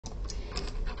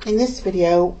In this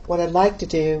video, what I'd like to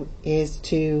do is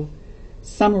to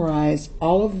summarize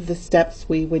all of the steps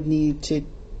we would need to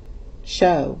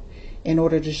show in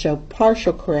order to show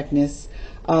partial correctness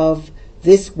of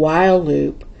this while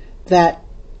loop that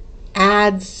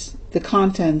adds the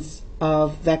contents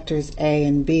of vectors A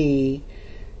and B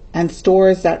and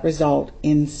stores that result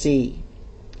in C.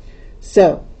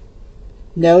 So,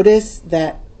 notice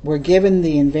that we're given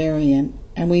the invariant,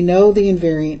 and we know the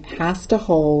invariant has to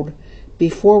hold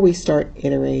before we start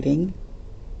iterating.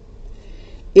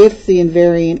 If the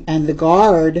invariant and the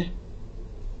guard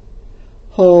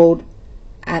hold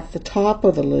at the top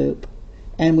of the loop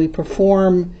and we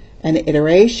perform an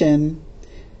iteration,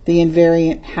 the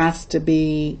invariant has to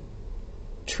be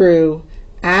true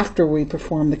after we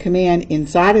perform the command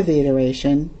inside of the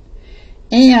iteration.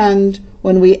 And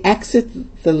when we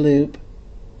exit the loop,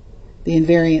 the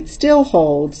invariant still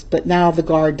holds, but now the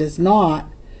guard does not.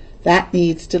 That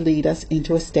needs to lead us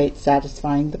into a state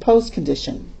satisfying the post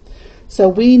condition. So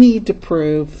we need to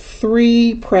prove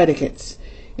 3 predicates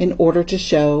in order to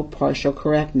show partial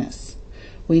correctness.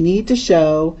 We need to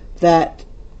show that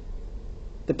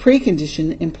the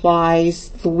precondition implies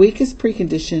the weakest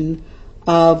precondition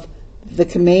of the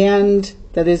command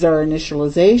that is our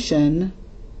initialization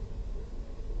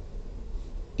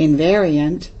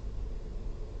invariant,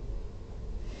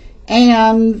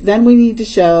 and then we need to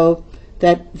show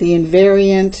that the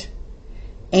invariant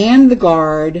and the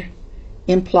guard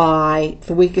imply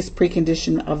the weakest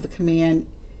precondition of the command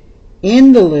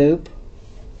in the loop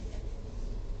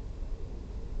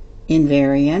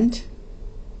invariant,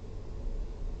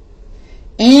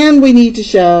 and we need to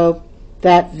show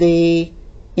that the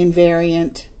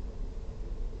invariant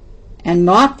and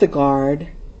not the guard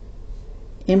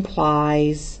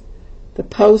implies the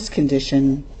post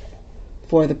condition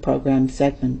for the program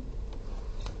segment.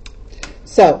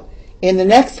 So, in the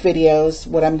next videos,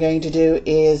 what I'm going to do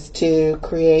is to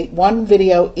create one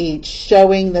video each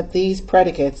showing that these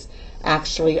predicates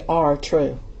actually are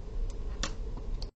true.